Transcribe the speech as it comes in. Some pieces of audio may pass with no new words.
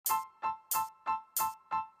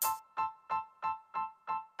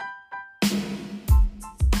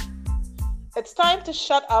It's time to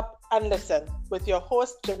shut up and listen with your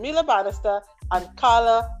hosts Jamila Bannister and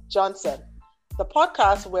Carla Johnson, the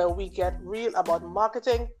podcast where we get real about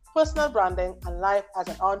marketing, personal branding, and life as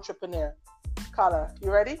an entrepreneur. Carla,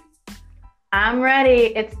 you ready? I'm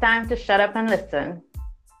ready. It's time to shut up and listen.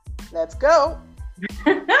 Let's go.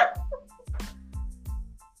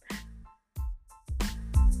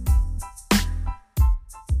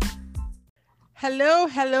 Hello,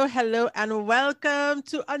 and welcome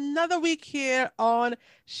to another week here on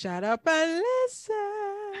Shut Up and Listen.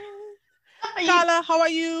 Carla, how are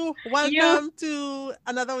you? Welcome to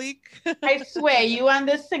another week. I swear, you and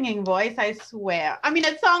this singing voice, I swear. I mean,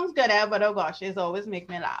 it sounds good, but oh gosh, it's always make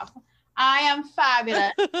me laugh. I am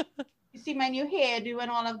fabulous. You see my new hairdo and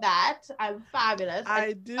all of that? I'm fabulous.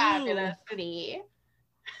 I do. Fabulous today.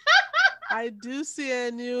 I do see a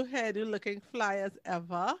new hairdo looking fly as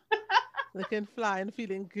ever. Looking fly and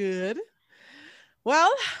feeling good. Well,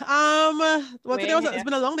 today it's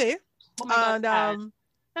been a long day. Oh my God.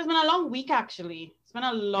 It's been a long week, actually. It's been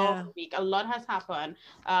a long week. A lot has happened.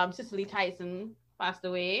 Cicely Tyson passed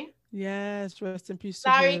away. Yes, rest in peace.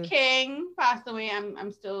 Larry King passed away. I'm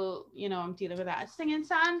still, I'm dealing with that. Singing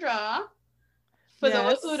Sandra. For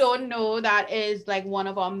those who don't know, that is like one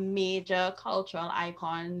of our major cultural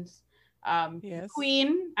icons.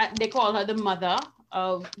 Queen, they call her the mother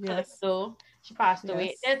of Calypso. She passed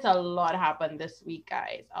away. There's a lot happened this week,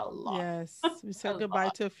 guys. A lot. Yes, we said goodbye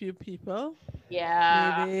to a few people.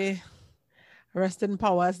 Yeah. Maybe rest in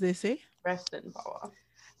power, as they say. Rest in power.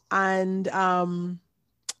 And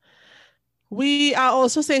we are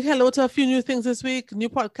also saying hello to a few new things this week. New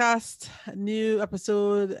podcast, new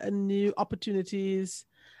episode, new opportunities.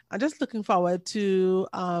 I'm just looking forward to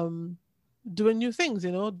doing new things,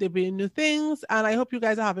 debuting new things. And I hope you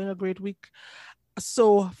guys are having a great week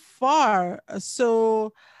so far.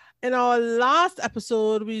 So in our last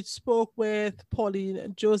episode, we spoke with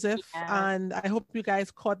Pauline Joseph, and I hope you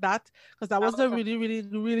guys caught that because that was a really, really,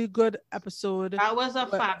 really good episode. That was a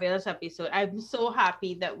fabulous episode. I'm so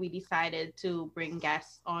happy that we decided to bring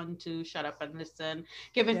guests on to Shut Up and Listen,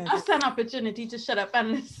 giving us an opportunity to shut up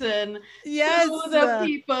and listen to the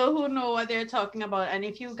people who know what they're talking about. And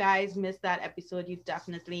if you guys missed that episode, you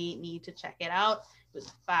definitely need to check it out. It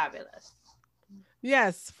was fabulous.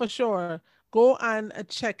 Yes, for sure. Go and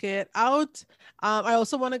check it out. I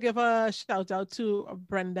also want to give a shout out to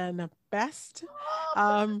Brendan Best.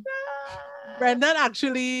 Brendan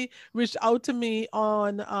actually reached out to me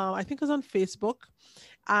on, I think it was on Facebook,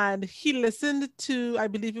 and he listened to, I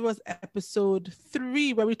believe it was episode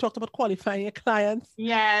 3 where we talked about qualifying your clients.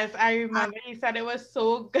 Yes, I remember. He said it was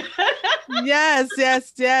so good. Yes.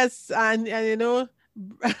 And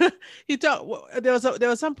he talked. There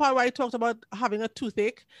was some part where he talked about having a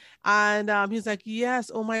toothache, and he's like, "Yes,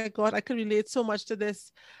 oh my God, I can relate so much to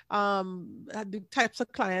this. The types of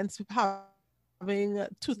clients having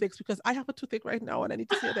toothaches because I have a toothache right now and I need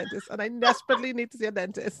to see a dentist, and I desperately need to see a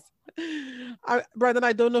dentist." Brandon,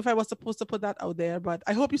 I don't know if I was supposed to put that out there, but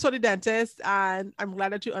I hope you saw the dentist, and I'm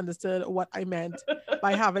glad that you understood what I meant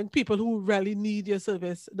by having people who really need your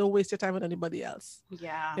service. Don't waste your time on anybody else.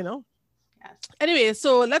 Yeah. Yes. Anyway,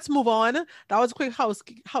 so let's move on. That was quick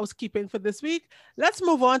housekeeping for this week. Let's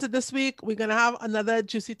move on to this week. We're going to have another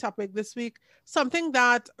juicy topic this week. Something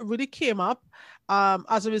that really came up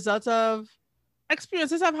as a result of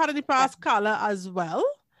experiences I've had in the past, Carla, as well,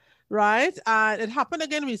 right? And it happened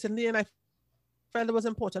again recently, and I felt it was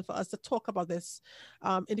important for us to talk about this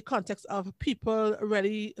in the context of people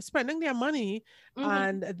really spending their money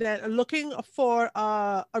and then looking for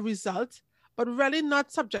a result, but really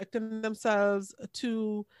not subjecting themselves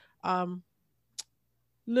to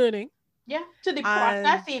learning. Yeah, to the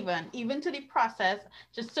process, even to the process,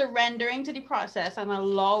 just surrendering to the process and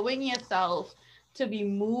allowing yourself to be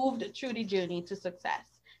moved through the journey to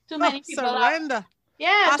success. Too many people surrender.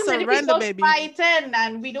 Too many people fighting,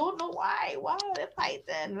 and we don't know why. Why are they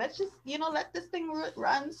fighting? Let's just, let this thing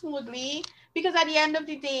run smoothly, because at the end of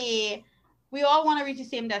the day, we all want to reach the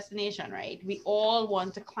same destination, right? We all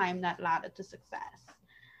want to climb that ladder to success.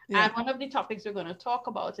 Yeah. And one of the topics we're going to talk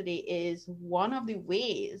about today is one of the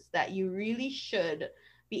ways that you really should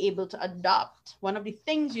be able to adopt, one of the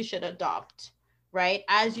things you should adopt, right,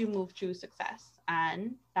 as you move through success.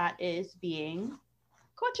 And that is being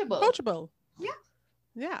coachable. Coachable. Yeah.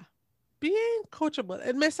 Yeah. Being coachable.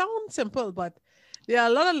 It may sound simple, but there are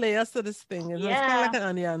a lot of layers to this thing. It's kind of like an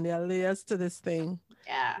onion. There are layers to this thing.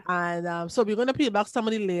 Yeah. And so we're going to peel back some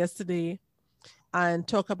of the layers today and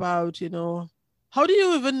talk about, how do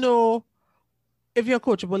you even know if you're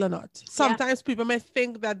coachable or not? Sometimes people may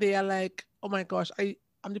think that they are like, oh my gosh,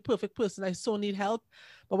 I'm the perfect person. I so need help.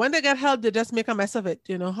 But when they get help, they just make a mess of it.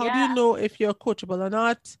 How do you Yeah. know if you're coachable or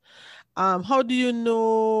not? How do you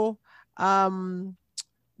know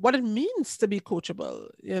what it means to be coachable?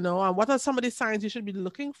 And what are some of the signs you should be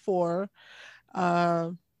looking for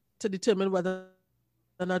to determine whether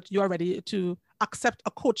or not you are ready to accept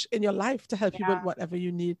a coach in your life to help you with Yeah. whatever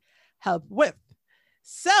you need help with.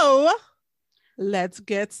 So let's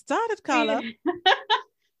get started, Carla.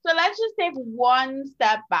 So let's just take one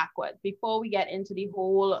step backward before we get into the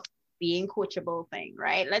whole being coachable thing,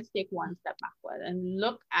 right? Let's take one step backward and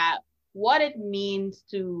look at what it means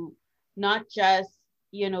to not just,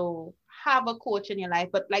 have a coach in your life,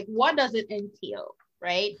 but like what does it entail,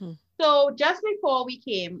 right? Mhm. So just before we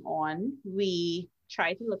came on, we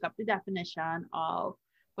tried to look up the definition of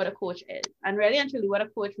what a coach is. And really and truly, what a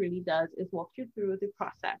coach really does is walk you through the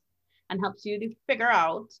process and helps you to figure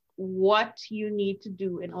out what you need to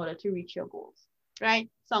do in order to reach your goals, right?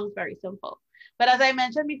 Sounds very simple. But as I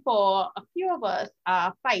mentioned before, a few of us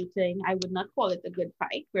are fighting. I would not call it a good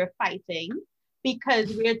fight. We're fighting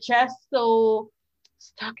because we're just so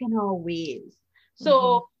stuck in our ways.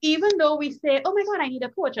 So even though we say, oh my God, I need a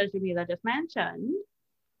coach, as Jamila just mentioned,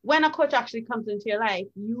 when a coach actually comes into your life,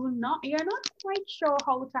 you're not quite sure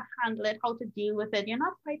how to handle it, how to deal with it. You're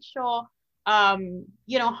not quite sure how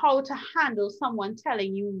to handle someone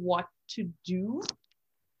telling you what to do.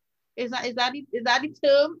 Is that the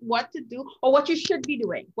term? What to do or what you should be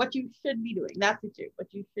doing? What you should be doing. That's the term.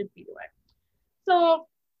 What you should be doing. So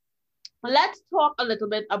let's talk a little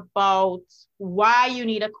bit about why you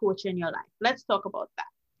need a coach in your life. Let's talk about that.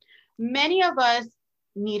 Many of us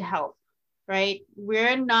need help, right?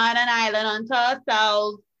 We're not an island unto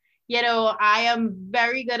ourselves. I am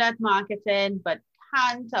very good at marketing, but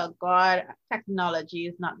to God, technology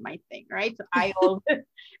is not my thing, right? So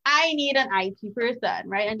I need an IT person,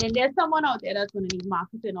 right? And then there's someone out there that's going to need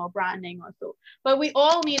marketing or branding or so. But we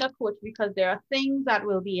all need a coach because there are things that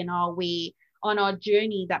will be in our way on our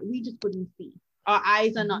journey that we just couldn't see. Our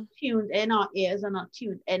eyes are not tuned in, our ears are not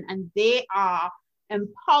tuned in, and they are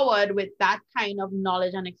empowered with that kind of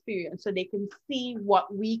knowledge and experience so they can see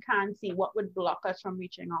what we can't see, what would block us from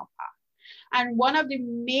reaching our path. And one of the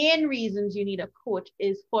main reasons you need a coach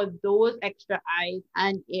is for those extra eyes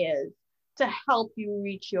and ears to help you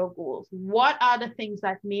reach your goals. What are the things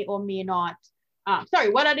that may or may not,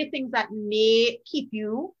 what are the things that may keep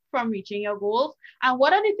you from reaching your goals? And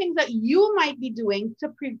what are the things that you might be doing to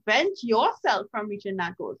prevent yourself from reaching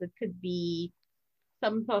that goals? It could be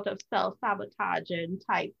some sort of self-sabotaging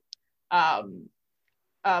type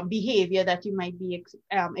behavior that you might be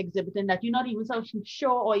exhibiting that you're not even so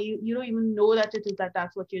sure, or you don't even know that it is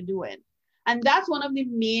that's what you're doing. And that's one of the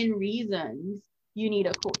main reasons you need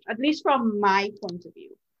a coach, at least from my point of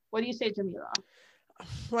view. What do you say, Jamila?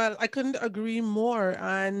 Well, I couldn't agree more.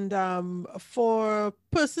 And for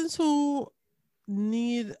persons who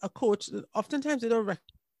need a coach, oftentimes they don't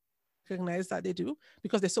recognize that they do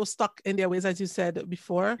because they're so stuck in their ways, as you said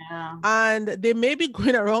before. Yeah. And they may be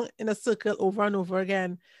going around in a circle over and over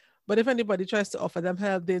again. But if anybody tries to offer them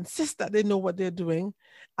help, they insist that they know what they're doing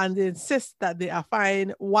and they insist that they are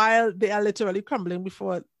fine while they are literally crumbling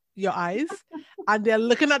before your eyes and they're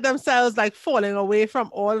looking at themselves like falling away from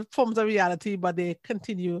all forms of reality, but they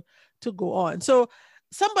continue to go on. So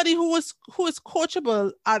somebody who is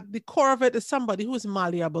coachable at the core of it is somebody who is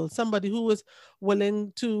malleable, somebody who is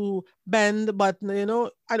willing to bend, but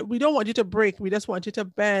and we don't want you to break. We just want you to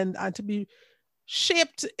bend and to be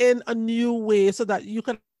shaped in a new way so that you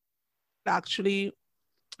can actually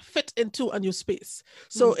fit into a new space.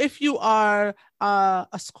 So if you are a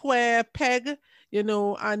square peg,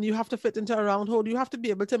 and you have to fit into a round hole, you have to be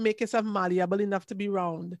able to make yourself malleable enough to be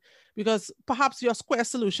round, because perhaps your square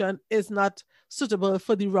solution is not suitable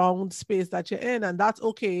for the round space that you're in, and that's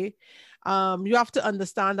okay. You have to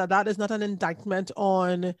understand that that is not an indictment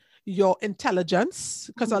on your intelligence,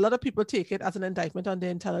 because a lot of people take it as an indictment on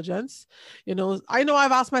their intelligence. I know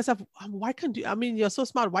I've asked myself, why can't you, you're so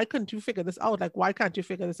smart, why couldn't you figure this out? Like, why can't you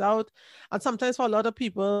figure this out? And sometimes for a lot of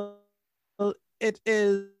people, it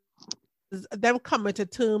is them coming to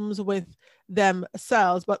terms with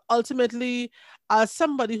themselves. But ultimately, as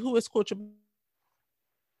somebody who is coachable,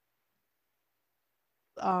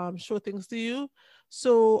 show things to you.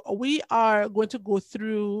 So we are going to go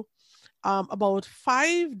through about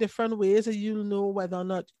 5 different ways that you'll know whether or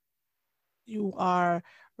not you are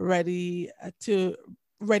ready to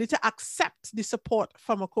accept the support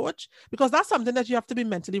from a coach, because that's something that you have to be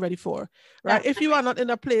mentally ready for, right? If you are not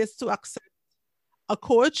in a place to accept a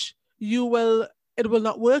coach, it will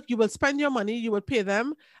not work. You will spend your money, you will pay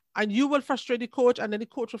them, and you will frustrate the coach, and then the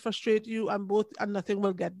coach will frustrate you, and nothing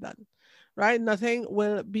will get done, right? Nothing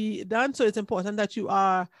will be done. So it's important that you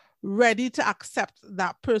are ready to accept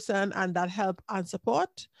that person and that help and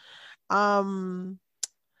support. And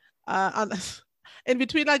in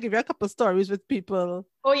between, I'll give you a couple stories with people.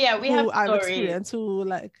 Oh yeah, we have who I've stories. experienced who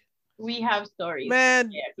like. We have stories.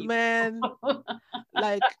 Man,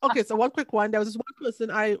 like, okay, so one quick one. There was this one person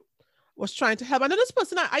I was trying to help. I know this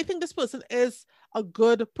person, I think this person is a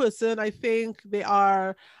good person. I think they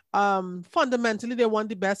are, fundamentally, they want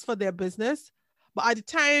the best for their business. But at the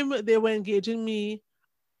time they were engaging me,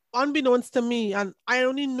 unbeknownst to me, and I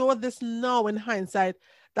only know this now in hindsight,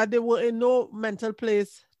 that they were in no mental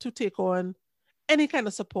place to take on any kind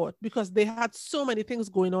of support because they had so many things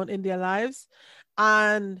going on in their lives,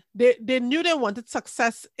 and they knew they wanted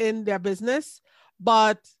success in their business,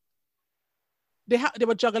 but they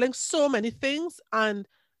were juggling so many things, and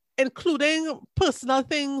including personal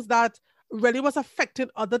things that really was affecting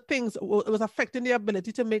other things. It was affecting their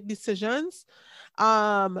ability to make decisions,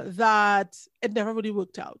 that it never really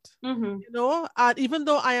worked out. And even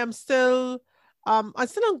though I'm still on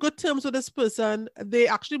good terms with this person, they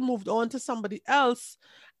actually moved on to somebody else,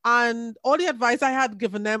 and all the advice I had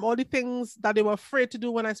given them, all the things that they were afraid to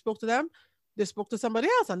do when I spoke to them, they spoke to somebody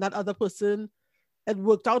else, and that other person, it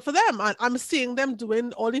worked out for them. And I'm seeing them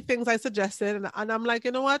doing all the things I suggested, and I'm like,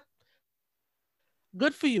 you know what,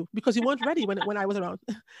 good for you, because you weren't ready when I was around.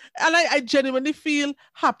 And I genuinely feel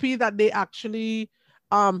happy that they actually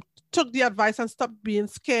took the advice and stopped being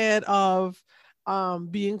scared of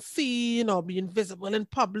being seen or being visible in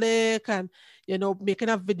public, and making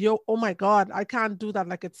a video. Oh my God, I can't do that.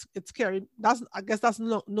 Like, it's scary. I guess that's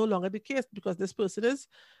no longer the case, because this person is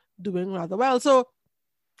doing rather well. So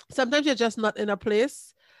sometimes you're just not in a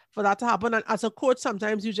place for that to happen. And as a coach,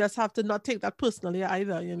 sometimes you just have to not take that personally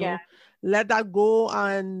either, Yeah. Let that go,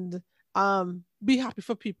 and be happy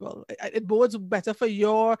for people. It bodes better for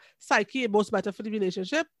your psyche, it bodes better for the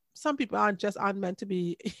relationship. Some people aren't meant to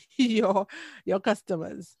be your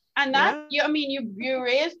customers. And that, you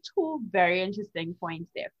raised two very interesting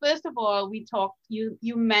points there. First of all,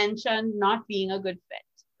 you mentioned not being a good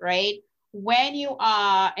fit, right? When you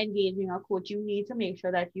are engaging a coach, you need to make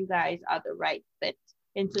sure that you guys are the right fit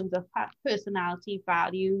in terms of personality,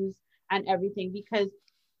 values, and everything. Because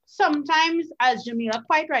sometimes, as Jamila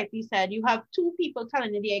quite rightly said, you have two people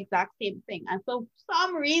telling you the exact same thing. And for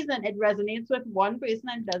some reason, it resonates with one person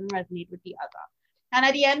and doesn't resonate with the other. And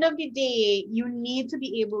at the end of the day, you need to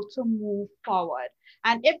be able to move forward.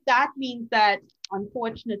 And if that means that,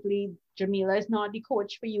 unfortunately, Jamila is not the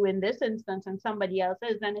coach for you in this instance and somebody else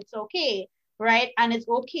is, then it's okay, right? And it's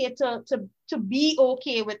okay to be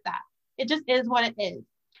okay with that. It just is what it is.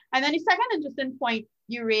 And then the second interesting point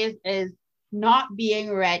you raised is not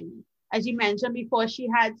being ready. As you mentioned before, she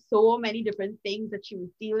had so many different things that she was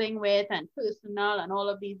dealing with, and personal and all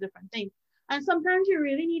of these different things. And sometimes you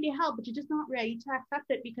really need the help, but you're just not ready to accept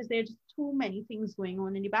it because there are just too many things going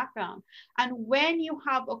on in the background. And when you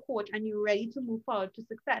have a coach and you're ready to move forward to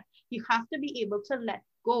success, you have to be able to let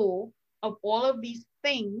go of all of these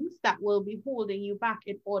things that will be holding you back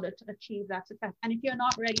in order to achieve that success. And if you're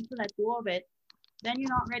not ready to let go of it, then you're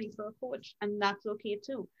not ready for a coach, and that's okay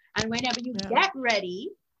too. And whenever you get ready,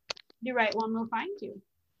 the right one will find you.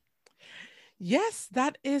 Yes,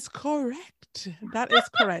 that is correct. That is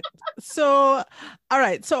correct. So, all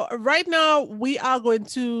right. So right now we are going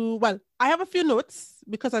to, I have a few notes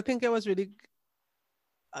because I think it was really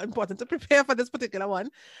important to prepare for this particular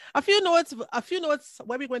one. A few notes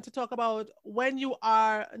where we're going to talk about when you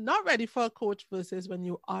are not ready for a coach versus when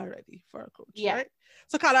you are ready for a coach. Yeah. Right?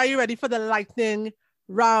 So Carla, are you ready for the lightning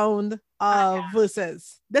round of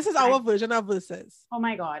verses? This is our version of verses. Oh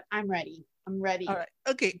my God, I'm ready. I'm ready. All right.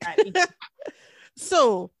 Okay.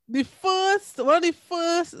 So one of the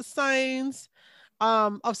first signs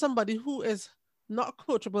of somebody who is not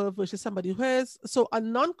coachable versus somebody who is, so a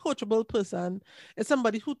non-coachable person is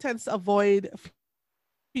somebody who tends to avoid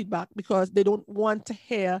feedback because they don't want to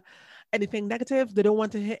hear anything negative. They don't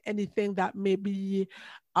want to hear anything that may be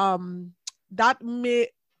that may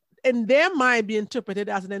in their mind be interpreted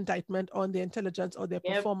as an indictment on their intelligence or their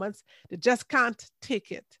performance. They just can't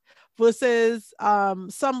take it. Versus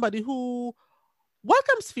somebody who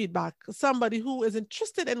welcomes feedback, somebody who is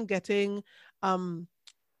interested in getting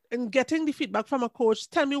the feedback from a coach.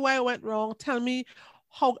 Tell me why I went wrong. Tell me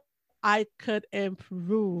how I could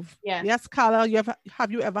improve. Yes, Carla,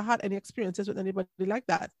 have you ever had any experiences with anybody like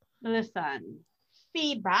that? Listen,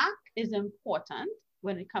 feedback is important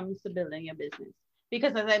when it comes to building your business.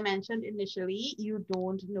 Because as I mentioned initially, you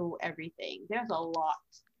don't know everything. There's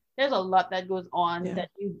a lot that goes on that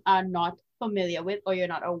you are not familiar with or you're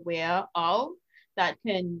not aware of that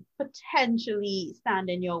can potentially stand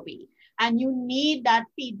in your way. And you need that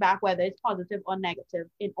feedback, whether it's positive or negative,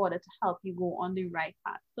 in order to help you go on the right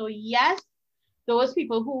path. So yes, those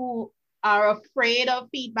people who are afraid of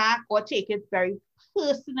feedback or take it very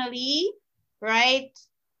personally, right?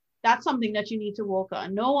 That's something that you need to work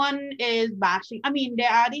on. No one is bashing. I mean,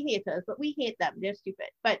 there are the haters, but we hate them. They're stupid.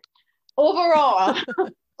 But overall,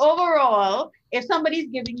 overall, if somebody's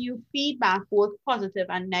giving you feedback, both positive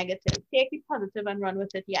and negative, take the positive and run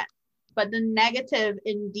with it, yes. But the negative,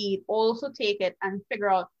 indeed, also take it and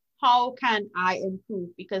figure out how can I improve,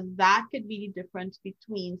 because that could be the difference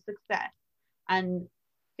between success and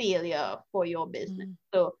failure for your business.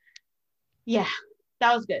 So yeah,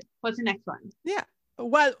 that was good. What's the next one? Yeah.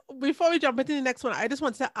 Well, before we jump into the next one, I just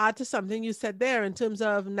want to add to something you said there in terms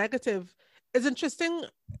of negative. It's interesting,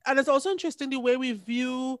 and it's also interesting the way we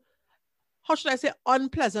view, how should I say,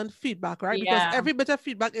 unpleasant feedback, right? Yeah. Because every bit of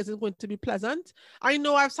feedback isn't going to be pleasant. I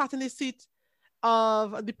know I've sat in the seat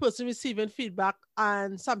of the person receiving feedback,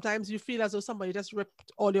 and sometimes you feel as though somebody just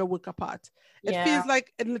ripped all your work apart. Yeah.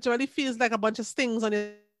 It literally feels like a bunch of stings on your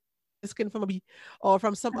skin from a bee or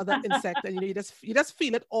from some other insect, and you just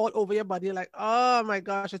feel it all over your body, like, oh my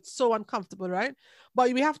gosh, it's so uncomfortable, right?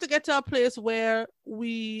 But we have to get to a place where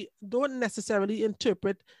we don't necessarily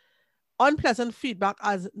interpret unpleasant feedback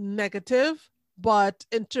as negative, but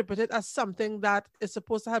interpret it as something that is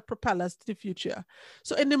supposed to help propel us to the future.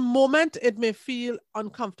 So in the moment it may feel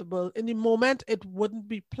uncomfortable, in the moment it wouldn't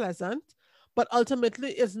be pleasant, but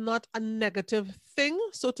ultimately it's not a negative thing,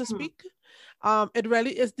 so to speak. It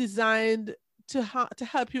really is designed to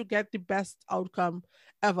help you get the best outcome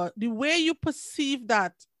ever. The way you perceive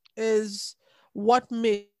that is what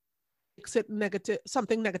makes it negative,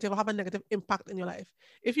 something negative, or have a negative impact in your life.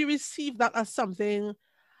 If you receive that as something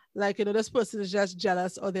like, this person is just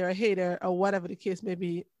jealous, or they're a hater, or whatever the case may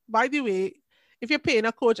be. By the way, if you're paying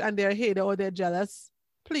a coach and they're a hater or they're jealous,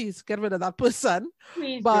 please get rid of that person.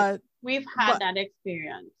 Please, but we've had that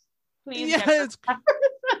experience. Please, yeah,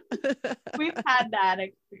 we've had that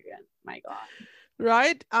experience. My God.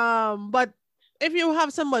 Right. But if you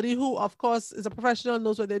have somebody who, of course, is a professional,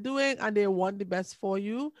 knows what they're doing, and they want the best for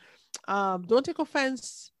you, don't take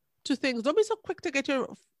offense to things. Don't be so quick to get your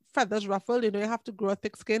feathers ruffled. You have to grow a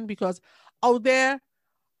thick skin, because out there,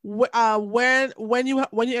 when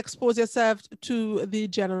you expose yourself to the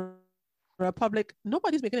general public,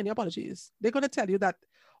 nobody's making any apologies. They're going to tell you that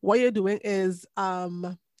what you're doing is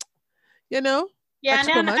yeah,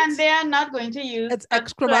 and they are not going to use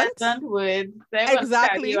excrement words. They will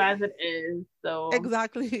tell you as it is. So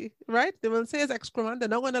exactly, right? They will say it's excrement. They're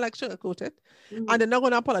not going to sugarcoat it, and they're not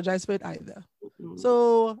going to apologize for it either.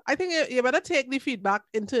 So I think you better take the feedback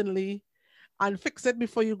internally and fix it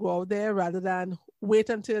before you go out there, rather than wait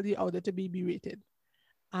until you're out there to be berated.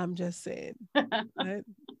 I'm just saying, right?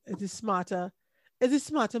 It is smarter. It's a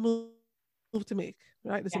smarter move to make,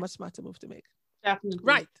 right? It's a much smarter move to make. Definitely.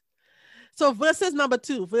 Right. So verses number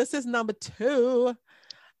two.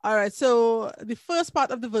 All right. So the first part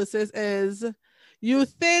of the verses is, you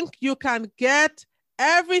think you can get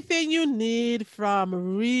everything you need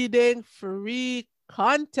from reading free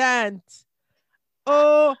content.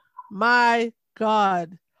 Oh my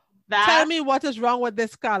God. Tell me what is wrong with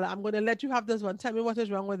this, Carla. I'm going to let you have this one. Tell me what is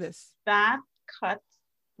wrong with this. That cuts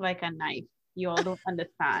like a knife. You all don't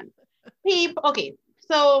understand. Okay,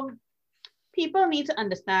 so people need to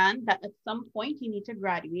understand that at some point you need to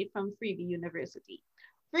graduate from Freebie University.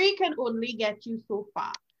 Free can only get you so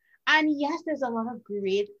far. And yes, there's a lot of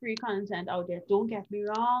great free content out there. Don't get me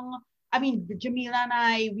wrong. I mean, Jamila and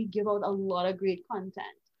I, we give out a lot of great content.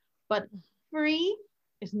 But free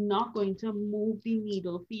is not going to move the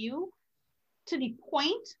needle for you to the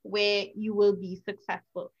point where you will be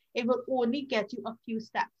successful. It will only get you a few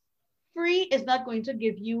steps. Free is not going to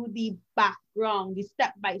give you the background, the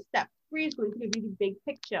step-by-step. Free is going to give you the big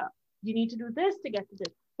picture. You need to do this to get to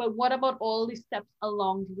this. But what about all the steps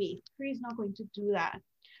along the way? Free is not going to do that.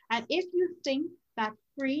 And if you think that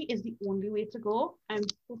free is the only way to go, I'm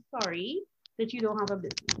so sorry that you don't have a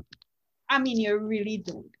business. I mean, you really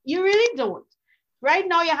don't. You really don't. Right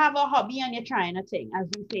now, you have a hobby and you're trying a thing, as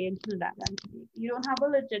we say in Trinidad and Tobago. You don't have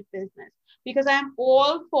a legit business, because I'm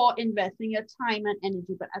all for investing your time and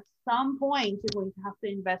energy. But at some point, you're going to have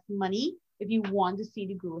to invest money if you want to see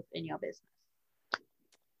the growth in your business.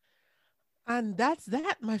 And that's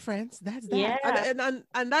that, my friends. That's that. Yeah.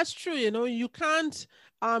 And that's true. You can't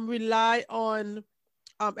rely on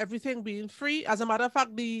everything being free. As a matter of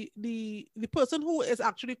fact, the person who is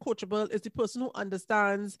actually coachable is the person who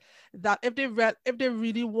understands that if they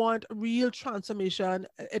really want real transformation,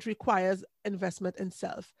 it requires investment in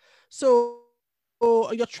self. So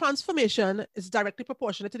your transformation is directly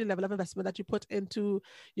proportionate to the level of investment that you put into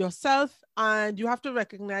yourself. And you have to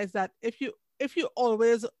recognize that if you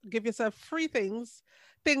always give yourself free things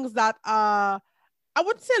that are, I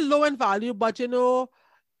wouldn't say low in value, but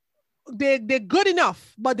they're good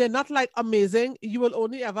enough, but they're not like amazing, you will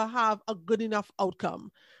only ever have a good enough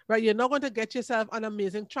outcome, right? You're not going to get yourself an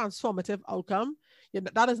amazing transformative outcome.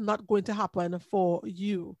 That is not going to happen for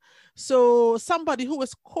you. So somebody who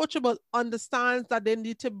is coachable understands that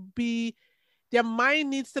their mind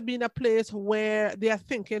needs to be in a place where they are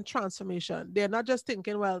thinking transformation. They're not just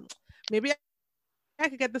thinking, well, maybe I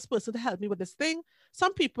could get this person to help me with this thing.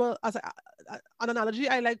 Some people, an analogy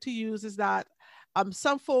I like to use is that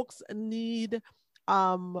some folks need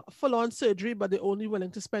full-on surgery, but they're only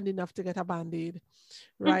willing to spend enough to get a band-aid,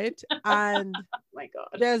 right? And oh my God.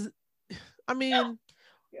 There's, I mean,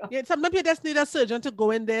 yeah, sometimes you just need a surgeon to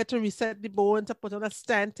go in there to reset the bone, to put on a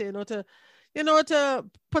stent, to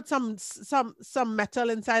put some metal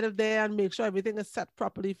inside of there and make sure everything is set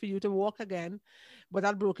properly for you to walk again with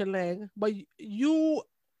that broken leg. But you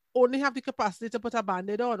only have the capacity to put a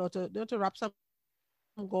band-aid on, or to wrap some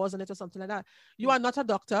gauze on it or something like that. You are not a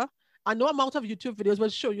doctor, and no amount of YouTube videos will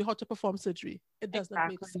show you how to perform surgery. It does not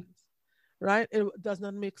make sense, right? It does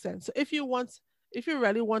not make sense. So if you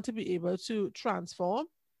really want to be able to transform,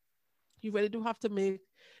 you really do have to make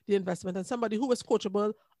the investment. And somebody who is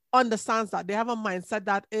coachable understands that. They have a mindset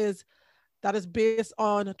that is based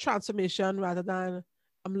on transformation rather than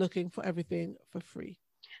I'm looking for everything for free.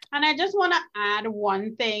 And I just want to add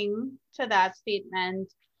one thing to that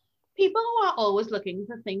statement. People who are always looking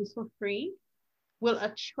for things for free will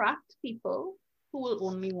attract people who will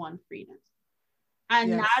only want freedom. And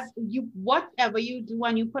yes. Whatever you do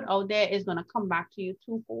and you put out there is going to come back to you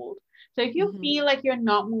twofold. So if you feel like you're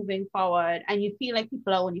not moving forward and you feel like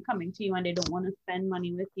people are only coming to you and they don't want to spend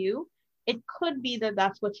money with you, it could be that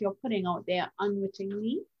that's what you're putting out there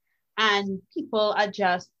unwittingly. And people are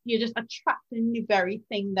you're just attracting the very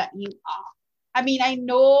thing that you are. I mean, I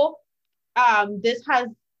know this has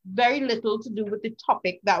very little to do with the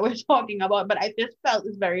topic that we're talking about, but I just felt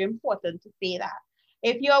it's very important to say that.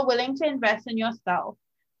 If you're willing to invest in yourself,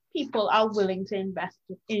 people are willing to invest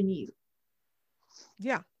in you.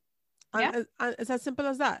 Yeah. And it's as simple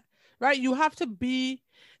as that, right? You have to be,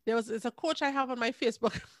 it's a coach I have on my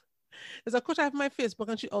Facebook. There's a coach I have on my Facebook,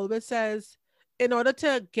 and she always says, in order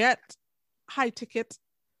to get high ticket,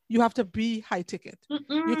 you have to be high ticket.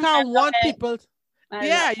 You can't want people...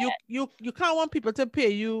 you can't want people to pay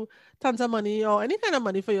you tons of money or any kind of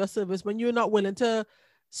money for your service when you're not willing to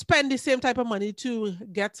spend the same type of money to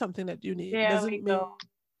get something that you need. It doesn't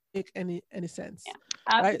make any sense.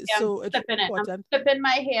 Yeah. Right? So it's important. I'm flipping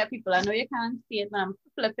my hair, people. I know you can't see it, but I'm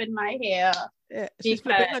flipping my hair. Yeah, she's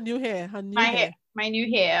flipping her new hair. My new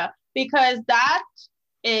hair. Because that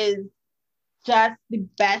is just the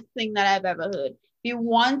best thing that I've ever heard. If you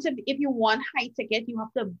want high ticket, you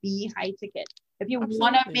have to be high ticket. If you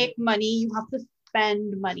want to make money, you have to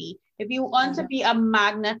spend money. If you want to be a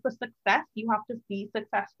magnet for success, you have to be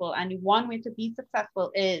successful. And one way to be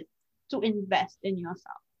successful is to invest in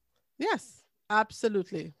yourself. Yes,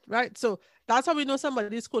 absolutely. Right. So that's how we know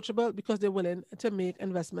somebody is coachable, because they're willing to make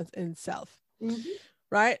investments in self.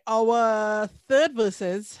 Right. Our third verse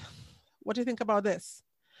is, what do you think about this?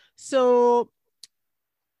 So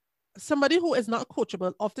somebody who is not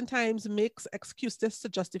coachable oftentimes makes excuses to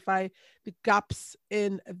justify the gaps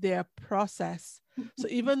in their process. So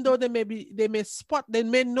even though they may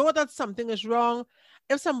know that something is wrong.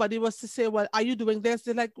 If somebody was to say, well, are you doing this?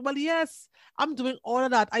 They're like, well, yes, I'm doing all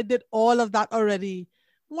of that. I did all of that already.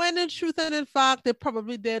 When in truth and in fact, they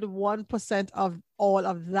probably did 1% of all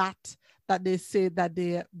of that they say that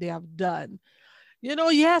they have done.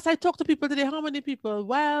 Yes, I talked to people today. How many people?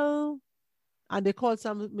 Well, and they called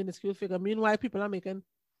some minuscule figure. Meanwhile, people are making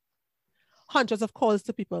hundreds of calls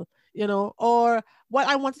to people, or well,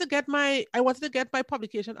 I wanted to get my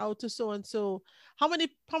publication out to so and so. How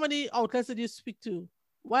many outlets did you speak to?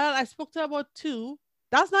 Well, I spoke to about 2.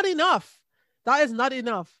 That's not enough. That is not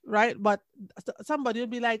enough, right? But somebody will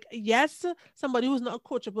be like, yes. Somebody who's not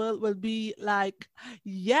coachable will be like,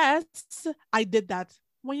 yes, I did that.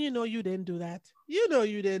 When you didn't do that. You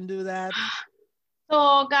didn't do that.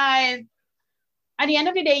 So guys, at the end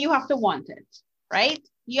of the day, you have to want it, right?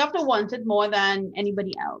 You have to want it more than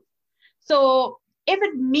anybody else. So if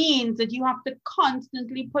it means that you have to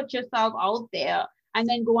constantly put yourself out there and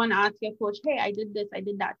then go and ask your coach, hey, I did this, I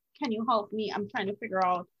did that. Can you help me? I'm trying to figure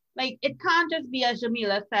out. Like, it can't just be, as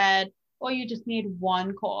Jamila said, oh, you just made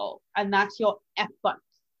one call and that's your effort.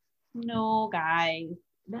 No, guys,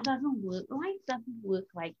 that doesn't work. Life doesn't work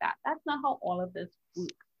like that. That's not how all of this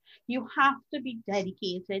works. You have to be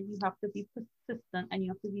dedicated, you have to be persistent, and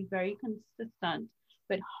you have to be very consistent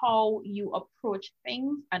with how you approach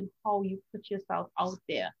things and how you put yourself out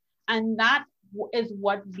there. And that is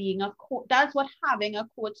what being a coach, that's what having a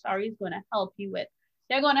coach, sorry, is going to help you with.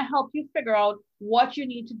 They're going to help you figure out what you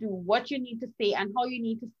need to do, what you need to say, and how you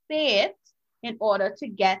need to say it in order to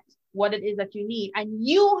get what it is that you need. And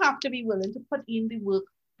you have to be willing to put in the work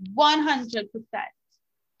 100%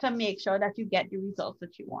 to make sure that you get the results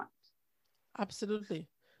that you want. Absolutely.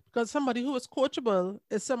 Because somebody who is coachable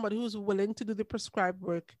is somebody who's willing to do the prescribed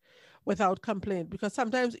work without complaint. Because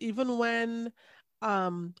sometimes even when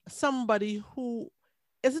somebody who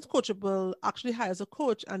isn't coachable actually hires a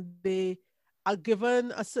coach and they are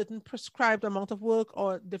given a certain prescribed amount of work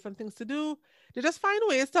or different things to do, they just find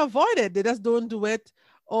ways to avoid it. They just don't do it,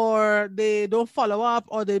 or they don't follow up,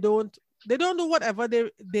 or they don't do whatever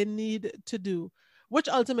they need to do, which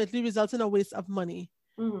ultimately results in a waste of money.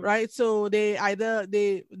 Right. So they either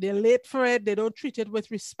they're late for it, they don't treat it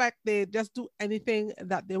with respect, they just do anything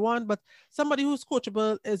that they want. But somebody who's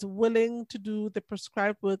coachable is willing to do the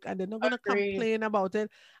prescribed work, and they're not going to complain about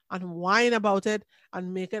it and whine about it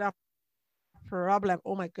and make it a problem.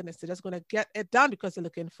 Oh my goodness, they're just going to get it done because they're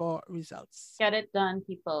looking for results. Get it done,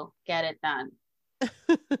 people. Get it done.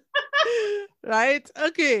 Right.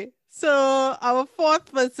 Okay. So our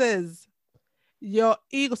fourth one says, your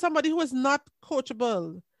ego, somebody who is not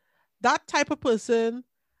coachable, that type of person,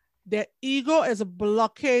 their ego is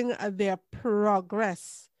blocking their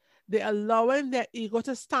progress. They're allowing their ego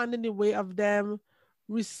to stand in the way of them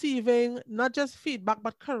receiving not just feedback,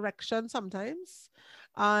 but correction sometimes.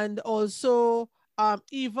 And also,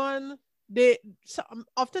 even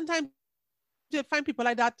oftentimes you find people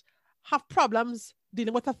like that have problems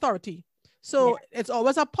dealing with authority. So it's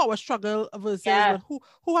always a power struggle versus well,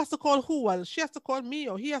 who has to call who? Well, she has to call me,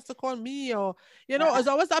 or he has to call me, or it's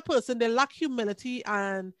always that person. They lack humility,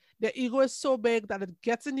 and their ego is so big that it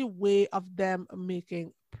gets in the way of them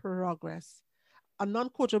making progress. A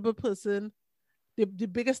non-coachable person, the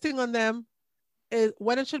biggest thing on them is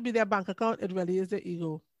when it should be their bank account, it really is their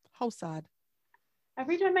ego. How sad.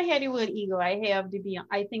 Every time I hear the word ego, I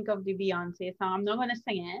think of the Beyonce song. I'm not gonna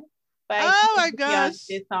sing it, but oh my gosh,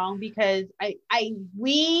 Beyonce song, because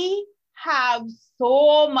we have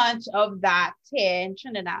so much of that here in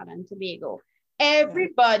Trinidad and Tobago.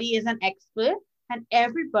 Everybody is an expert, and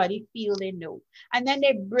everybody feel they know. And then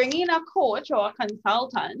they bring in a coach or a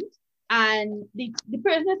consultant, and the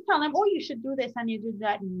person is telling them, oh, you should do this and you do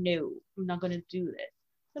that. No, I'm not going to do this.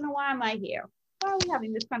 So now why am I here? Why are we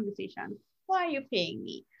having this conversation? Why are you paying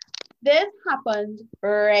me? This happens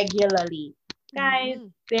regularly. Guys,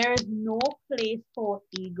 there is no place for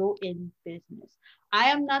ego in business. I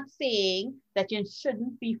am not saying that you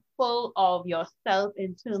shouldn't be full of yourself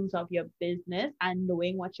in terms of your business and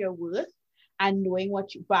knowing what you're worth and knowing what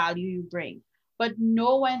value you bring. But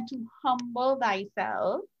know when to humble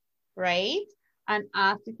thyself, right? And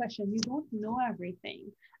ask the question, you don't know everything.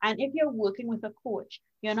 And if you're working with a coach,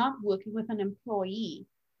 you're not working with an employee.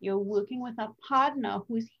 You're working with a partner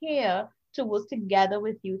who's here to work together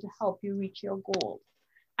with you to help you reach your goals.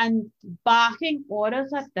 And barking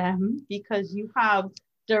orders at them because you have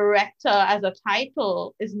director as a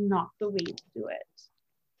title is not the way to do it.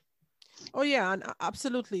 Oh yeah, and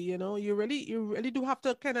absolutely. You really do have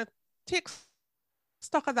to kind of take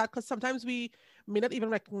stock of that, because sometimes we may not even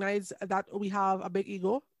recognize that we have a big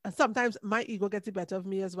ego. And sometimes my ego gets the better of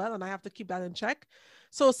me as well, and I have to keep that in check.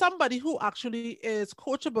 So somebody who actually is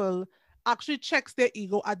coachable actually checks their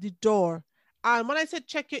ego at the door. And when I say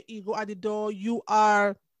check your ego at the door, you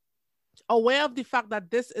are aware of the fact that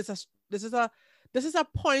this is a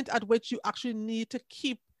point at which you actually need to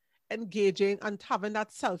keep engaging and having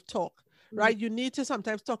that self-talk, right? You need to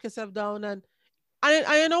sometimes talk yourself down, and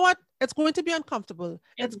you know what? It's going to be uncomfortable.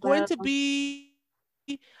 It's going to be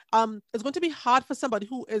hard for somebody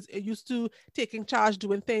who is used to taking charge,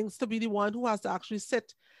 doing things, to be the one who has to actually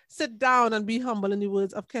sit down and be humble, in the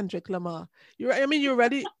words of Kendrick Lamar. You're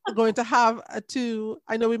already going to have to,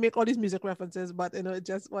 I know we make all these music references, but it's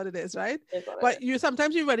just what it is, right? But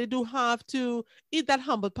sometimes you really do have to eat that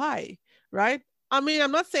humble pie, right? I'm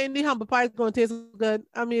not saying the humble pie is going to taste good.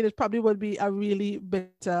 It probably would be a really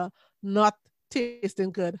bitter, not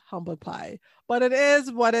tasting good humble pie, but it is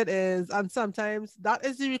what it is. And sometimes that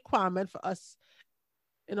is the requirement for us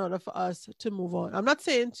in order for us to move on. I'm not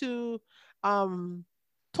saying to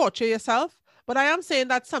torture yourself, but I am saying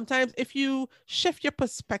that sometimes if you shift your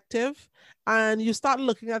perspective and you start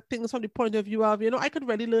looking at things from the point of view of, I could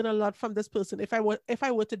really learn a lot from this person if I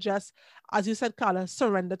were to just, as you said, Carla,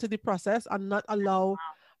 surrender to the process and not allow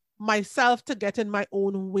myself to get in my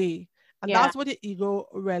own way. And that's what your ego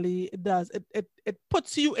really does. It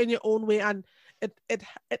puts you in your own way, and it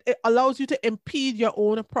allows you to impede your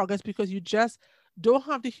own progress because you just don't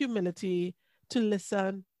have the humility to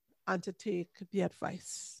listen and to take the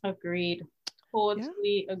advice. Agreed.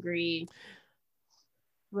 Totally agree.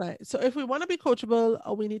 Right. So if we want to be coachable,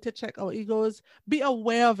 we need to check our egos, be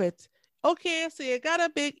aware of it. Okay, so you got a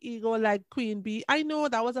big ego like Queen Bee. I know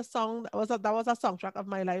that was a song, that was a soundtrack of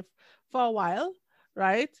my life for a while,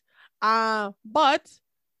 right? But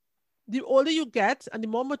the older you get and the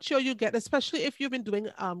more mature you get, especially if you've been doing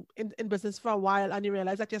in business for a while and you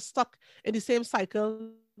realize that you're stuck in the same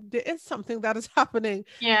cycle, there is something that is happening.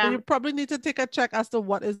 Yeah. And you probably need to take a check as to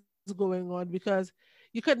what is going on, because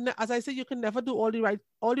you can, as I say, you can never do all the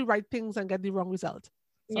right things and get the wrong result.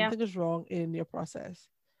 Something is wrong in your process.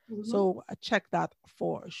 So check that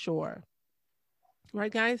for sure.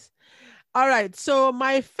 Right, guys? All right. So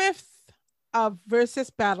my fifth versus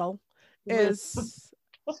battle is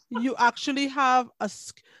you actually have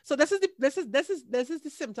so this is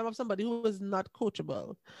the symptom of somebody who is not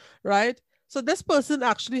coachable, right? So this person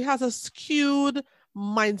actually has a skewed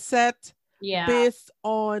mindset based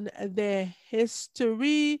on their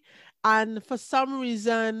history, and for some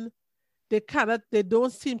reason they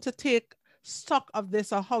don't seem to take stock of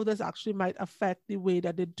this or how this actually might affect the way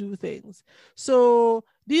that they do things. So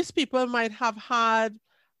these people might have had,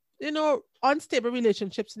 unstable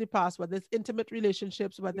relationships in the past, whether it's intimate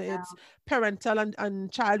relationships, whether it's parental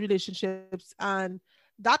and child relationships, and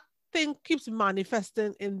that thing keeps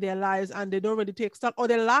manifesting in their lives, and they don't really take stock, or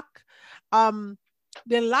they lack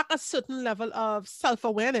a certain level of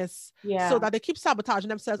self-awareness, so that they keep sabotaging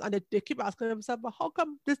themselves, and they keep asking themselves, but how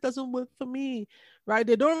come this doesn't work for me, right?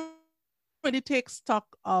 They don't really take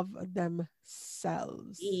stock of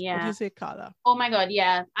themselves. What do you say, Carla? Oh my God,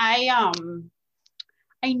 yeah.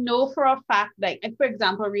 I know for a fact, like, for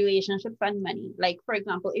example, relationships and money. Like, for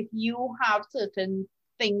example, if you have certain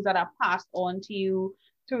things that are passed on to you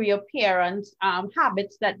through your parents,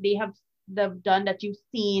 habits that they've done that you've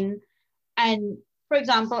seen. And for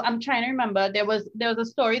example, I'm trying to remember, there was a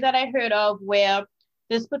story that I heard of where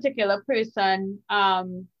this particular person,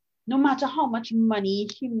 no matter how much money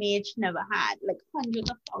she made, she never had, like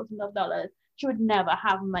hundreds of thousands of dollars. She would never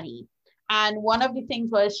have money. And one of the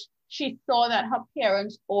things was she saw that her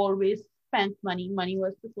parents always spent money. Money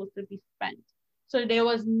was supposed to be spent. So there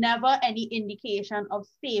was never any indication of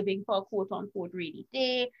saving for a quote unquote rainy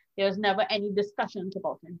day. There was never any discussions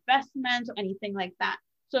about investments or anything like that.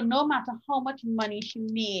 So no matter how much money she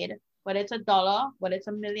made, whether it's $1, whether it's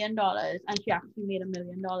 $1 million, and she actually made $1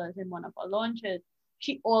 million in one of her launches,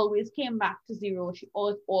 she always came back to zero. She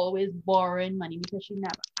was always borrowing money because she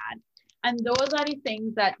never had. And those are the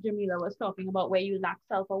things that Jamila was talking about, where you lack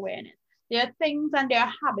self-awareness. There are things and there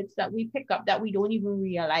are habits that we pick up that we don't even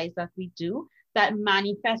realize that we do, that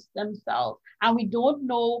manifest themselves. And we don't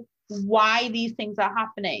know why these things are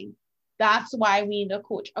happening. That's why we need a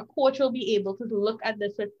coach. A coach will be able to look at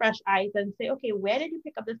this with fresh eyes and say, okay, where did you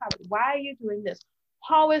pick up this habit? Why are you doing this?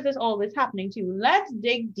 How is this always happening to you? Let's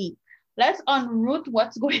dig deep. Let's unroot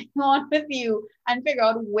what's going on with you and figure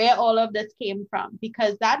out where all of this came from,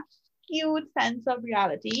 because that skewed sense of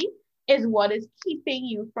reality is what is keeping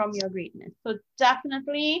you from your greatness. So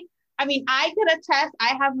definitely, I mean, I could attest,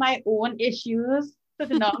 I have my own issues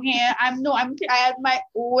sitting down here. I have my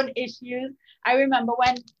own issues. I remember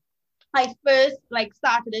when I first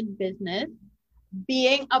started in business,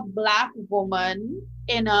 being a Black woman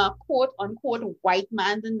in a quote unquote white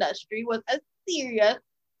man's industry was a serious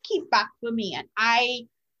keep back for me. And I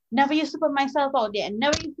never used to put myself out there,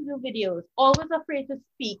 never used to do videos, always afraid to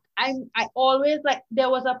speak. I always there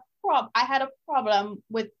was I had a problem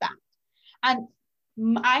with that. And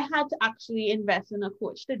I had to actually invest in a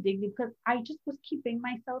coach to dig, because I just was keeping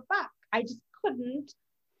myself back. I just couldn't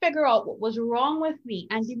figure out what was wrong with me.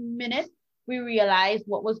 And the minute we realized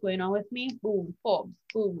what was going on with me, boom, Forbes,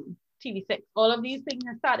 boom, TV6, all of these things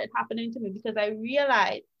started happening to me, because I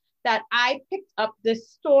realized that I picked up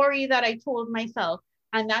this story that I told myself,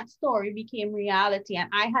 and that story became reality. And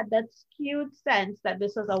I had that skewed sense that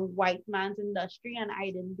this was a white man's industry and I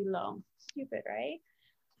didn't belong. Stupid, right?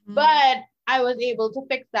 Mm-hmm. But I was able to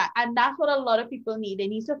fix that. And that's what a lot of people need. They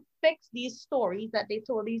need to fix these stories that they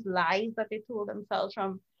told, these lies that they told themselves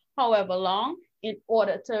from however long, in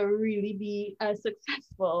order to really be as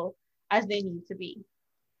successful as they need to be.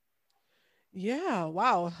 Yeah,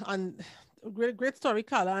 wow. And great story,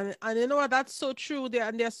 Carla. And you know what, that's so true.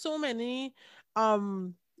 There's so many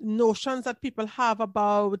notions that people have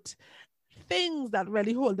about things that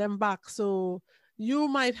really hold them back. So you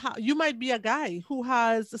might be a guy who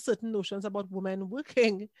has certain notions about women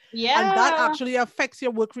working, and that Yeah. actually affects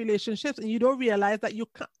your work relationships, and you don't realize that you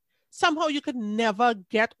can somehow you could never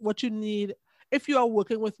get what you need if you are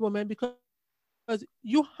working with women, because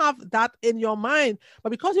you have that in your mind, but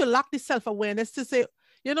because you lack the self-awareness to say,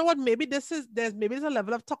 you know what, maybe there's a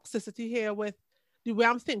level of toxicity here with the way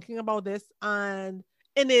I'm thinking about this, and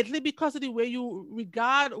innately because of the way you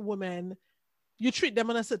regard women, you treat them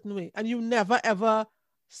in a certain way and you never ever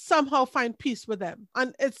somehow find peace with them.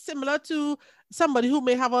 And it's similar to somebody who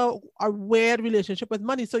may have a weird relationship with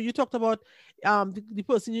money. So you talked about the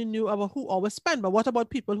person you knew about who always spend, but what about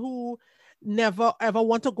people who never ever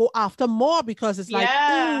want to go after more because it's like, Yeah.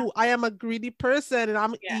 oh, I am a greedy person and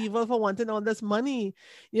I'm Yeah. evil for wanting all this money.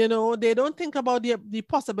 They don't think about the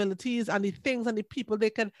possibilities and the things and the people they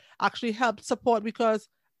can actually help support, because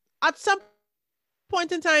at some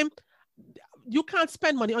point in time, you can't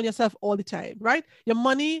spend money on yourself all the time, right? Your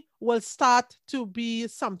money will start to be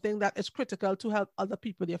something that is critical to help other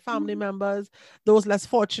people, your family Mhm. members, those less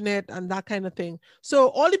fortunate, and that kind of thing. So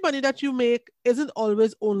all the money that you make isn't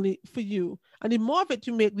always only for you. And the more of it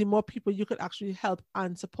you make, the more people you could actually help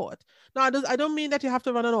and support. Now, I don't mean that you have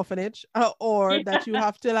to run an orphanage or that you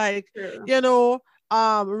have to True. you know,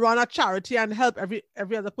 run a charity and help every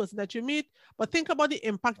other person that you meet, but think about the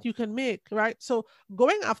impact you can make, right? So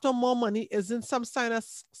going after more money isn't some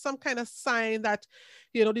kind of sign that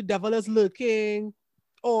the devil is lurking,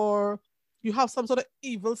 or you have some sort of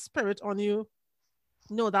evil spirit on you.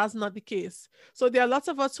 No, that's not the case. So there are lots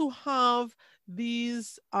of us who have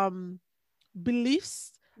these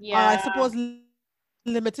beliefs, I Yeah. suppose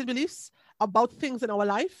limited beliefs about things in our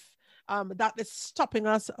life, that is stopping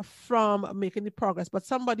us from making the progress. But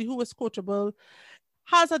somebody who is coachable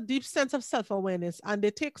has a deep sense of self-awareness, and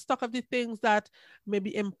they take stock of the things that may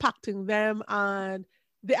be impacting them, and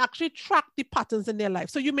they actually track the patterns in their life.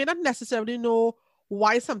 So you may not necessarily know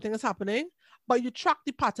why something is happening, but you track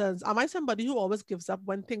the patterns. Am I somebody who always gives up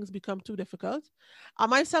when things become too difficult?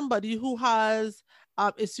 Am I somebody who has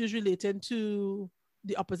issues relating to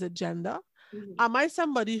the opposite gender? Mhm. Am I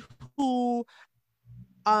somebody who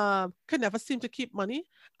can never seem to keep money?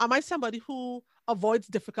 Am I somebody who avoids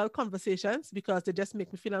difficult conversations because they just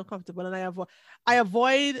make me feel uncomfortable, and I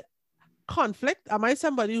avoid conflict? Am I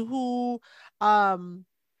somebody who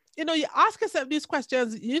you ask yourself these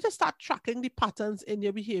questions, you need to start tracking the patterns in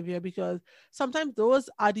your behavior, because sometimes those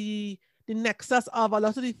are the nexus of a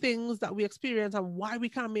lot of the things that we experience and why we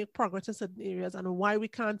can't make progress in certain areas and why we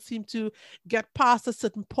can't seem to get past a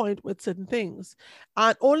certain point with certain things.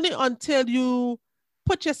 And only until you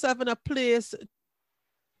put yourself in a place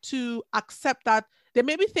to accept that there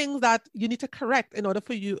may be things that you need to correct in order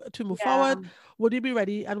for you to move forward, Yeah. would you be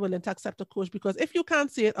ready and willing to accept a coach? Because if you can't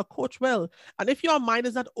see it, a coach will. And if your mind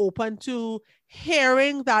is not open to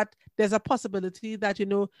hearing that there's a possibility that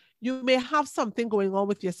you may have something going on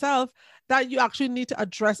with yourself that you actually need to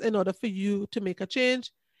address in order for you to make a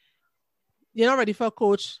change, you're not ready for a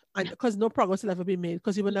coach, and because no progress will ever be made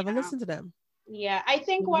because you will never Yeah. listen to them. Yeah, I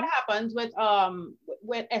think what Mhm. happens with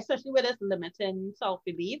especially with this limiting self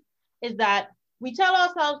belief is that we tell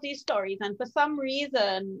ourselves these stories, and for some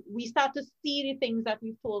reason we start to see the things that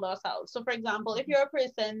we've told ourselves. So, for example, if you're a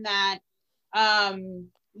person that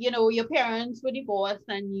your parents were divorced,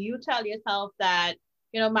 and you tell yourself that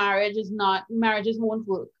marriages won't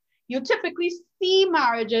work, you typically see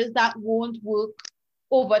marriages that won't work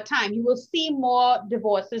over time. You will see more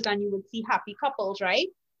divorces than you would see happy couples, right?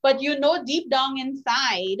 But deep down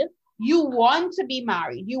inside, you want to be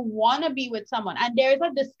married, you want to be with someone, and there's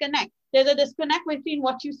a disconnect between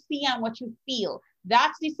what you see and what you feel.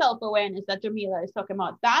 That's the self-awareness that Jamila is talking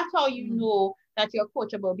about. That's how you Mhm. know that you're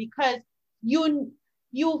coachable, because you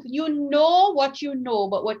you know what you know,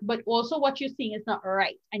 but also what you're seeing is not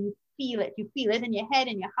right, and you feel it in your head,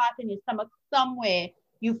 in your heart, in your stomach, somewhere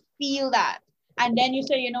you feel that. And then you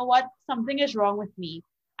say, you know what, something is wrong with me.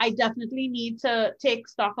 I definitely need to take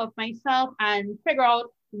stock of myself and figure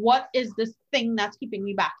out what is this thing that's keeping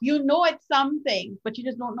me back. It's something, but you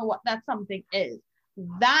just don't know what that something is.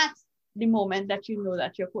 That's the moment that you know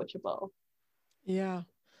that you're coachable. Yeah.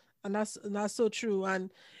 And that's so true.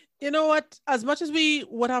 And you know what? As much as we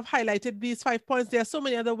would have highlighted these 5 points, there are so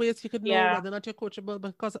many other ways you could know Yeah. whether or not you're coachable.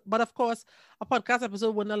 But of course, a podcast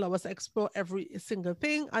episode wouldn't allow us to explore every single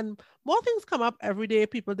thing. And more things come up every day.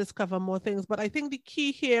 People discover more things. But I think the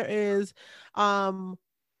key here is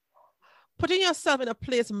putting yourself in a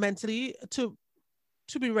place mentally to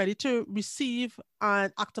be ready to receive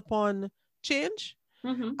and act upon change.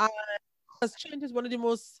 Mm-hmm. Because change is one of the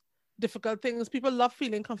most difficult things. People love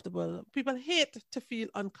feeling comfortable. People hate to feel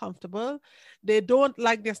uncomfortable. They don't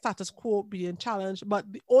like their status quo being challenged. But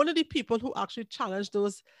only the people who actually challenge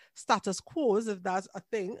those status quos, if that's a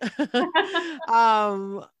thing,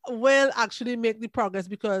 will actually make the progress.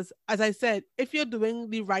 Because, as I said, if you're doing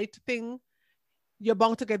the right thing, you're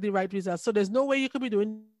bound to get the right results. So there's no way you could be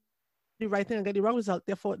doing the right thing and get the wrong result.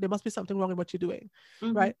 Therefore, there must be something wrong in what you're doing,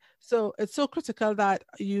 right? So it's so critical that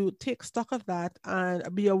you take stock of that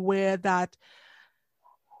and be aware that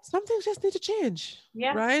some things just need to change,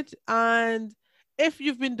 right? And if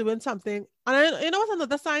you've been doing something, and you know what's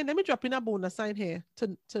another sign? Let me drop in a bonus sign here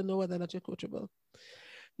to know whether or not you're coachable.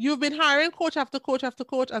 You've been hiring coach after coach after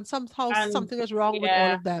coach, and somehow something is wrong with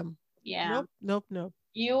all of them. Nope.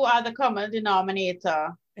 You are the common denominator.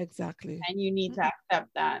 Exactly. And you need to accept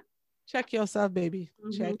that. Check yourself, baby.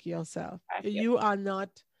 Check yourself. You are not,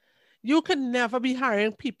 you can never be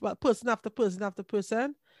hiring people, person after person after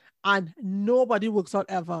person, and nobody works out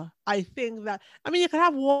ever. I think that, I mean, you can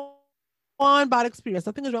have one bad experience.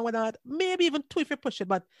 Nothing is wrong with that. Maybe even two if you push it,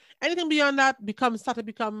 but anything beyond that start to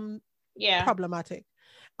become problematic.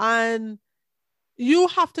 And you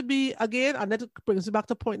have to be, again, and that brings me back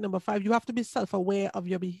to point number 5, you have to be self-aware of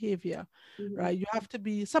your behavior, right? You have to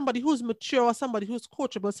be somebody who's mature, somebody who's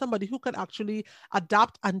coachable, somebody who can actually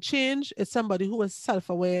adapt and change is somebody who is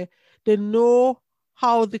self-aware. They know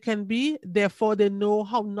how they can be, therefore they know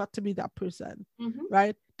how not to be that person,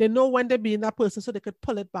 right? They know when they're being that person, so they could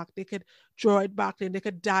pull it back, they could draw it back, then they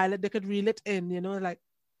could dial it, they could reel it in, you know, like,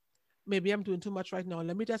 maybe I'm doing too much right now.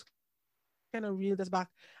 Let me just kind of reel this back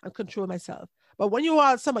and control myself. But when you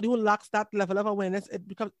are somebody who lacks that level of awareness, it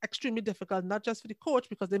becomes extremely difficult, not just for the coach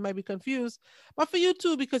because they might be confused, but for you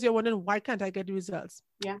too, because you're wondering, why can't I get the results?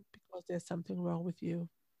 Because there's something wrong with you.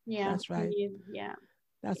 That's right.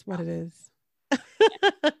 That's what it is.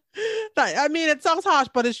 I mean, it sounds harsh,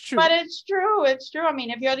 but it's true. But it's true. It's true. I mean,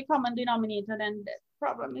 if you're the common denominator, then the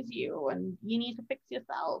problem is you, and you need to fix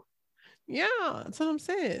yourself. Yeah, that's what I'm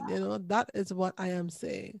saying. You know, that is what I am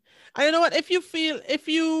saying. And you know what? If you feel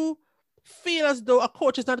as though a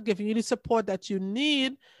coach is not giving you the support that you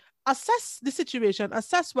need, assess the situation,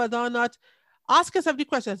 assess whether or not, ask yourself the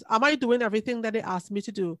questions. Am I doing everything that they asked me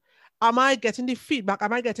to do? Am I getting the feedback?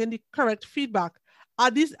 Am I getting the correct feedback?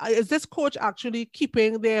 Is this coach actually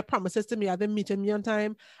keeping their promises to me? Are they meeting me on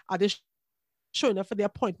time? Are they showing up for the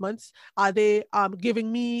appointments? Are they giving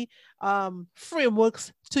me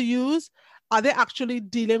frameworks to use? Are they actually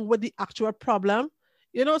dealing with the actual problem?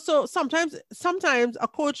 You know, so sometimes a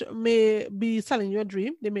coach may be selling you a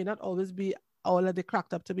dream. They may not always be all that they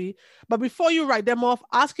cracked up to be. But before you write them off,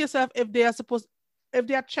 ask yourself if they are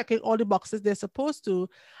checking all the boxes they're supposed to,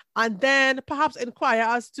 and then perhaps inquire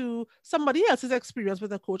as to somebody else's experience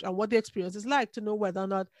with a coach and what the experience is like to know whether or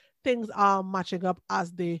not things are matching up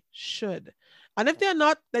as they should. And if they're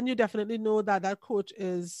not, then you definitely know that that coach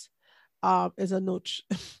is a notch.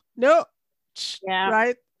 No,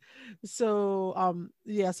 right? So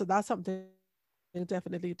so that's something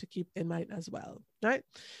definitely to keep in mind as well, right?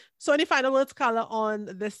 So any final words, Carla, on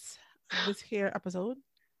this here episode?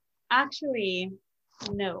 Actually,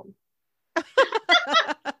 no.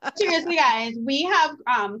 Seriously, guys, we have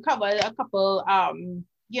covered a couple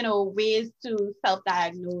ways to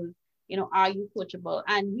self-diagnose. You know, are you coachable?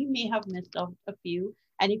 And we may have missed a few.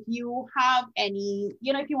 And if you have any,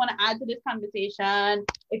 if you want to add to this conversation,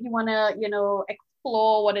 if you want to,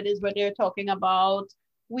 explore what it is what they're talking about,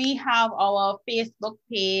 we have our Facebook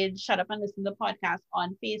page, Shut Up and Listen to the Podcast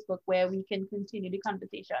on Facebook, where we can continue the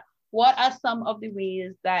conversation. What are some of the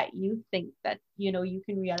ways that you think that, you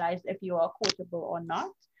can realize if you are coachable or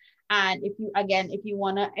not? And if you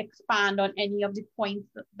want to expand on any of the points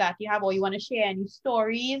that you have, or you want to share any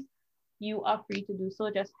stories, you are free to do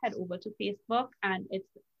so. Just head over to Facebook, and it's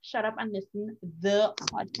Shut Up and Listen the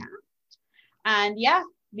Podcast. And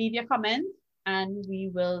leave your comments, and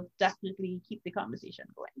we will definitely keep the conversation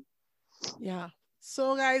going. Yeah.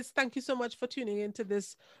 So guys, thank you so much for tuning into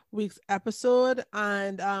this week's episode.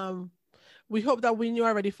 And we hope that when you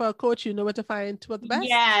are ready for a coach, you know where to find two of the best.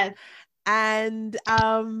 Yes. And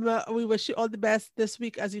we wish you all the best this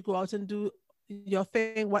week as you go out and do your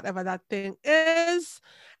thing, whatever that thing is.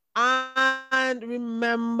 And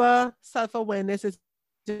remember, self-awareness is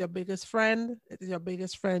your biggest friend. It is your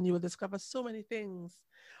biggest friend. You will discover so many things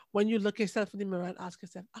when you look yourself in the mirror and ask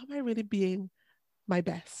yourself, am I really being my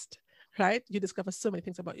best? Right? You discover so many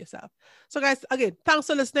things about yourself. So guys, again, thanks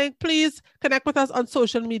for listening. Please connect with us on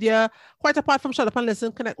social media. Quite apart from Shut Up and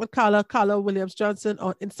Listen, connect with Carla Williams Johnson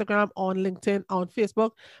on Instagram, on LinkedIn, on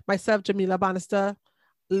Facebook. Myself, Jamila Bannister,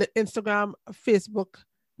 Instagram, Facebook,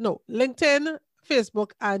 no, LinkedIn,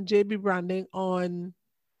 Facebook, and JB Branding on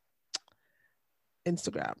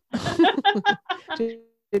Instagram.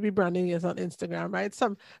 JB Branding is on Instagram, right?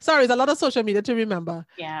 Sorry, it's a lot of social media to remember.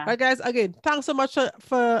 Yeah. All right, guys. Again, thanks so much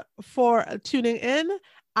for tuning in,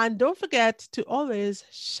 and don't forget to always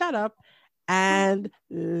shut up and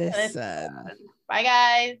listen. Bye,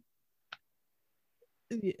 guys.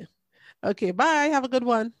 Yeah. Okay, bye. Have a good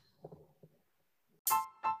one.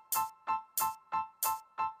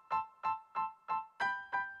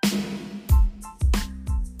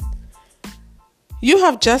 You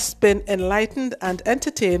have just been enlightened and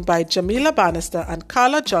entertained by Jamila Bannister and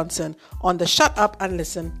Carla Johnson on the Shut Up and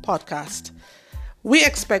Listen podcast. We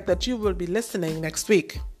expect that you will be listening next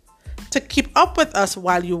week. To keep up with us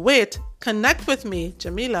while you wait, connect with me,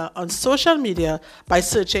 Jamila, on social media by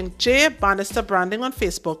searching J Bannister Branding on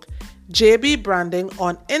Facebook, JB Branding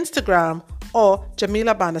on Instagram, or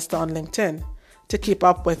Jamila Bannister on LinkedIn. To keep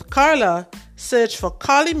up with Carla, search for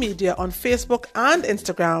Carly Media on Facebook and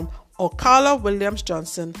Instagram, or Carla Williams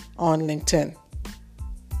Johnson on LinkedIn.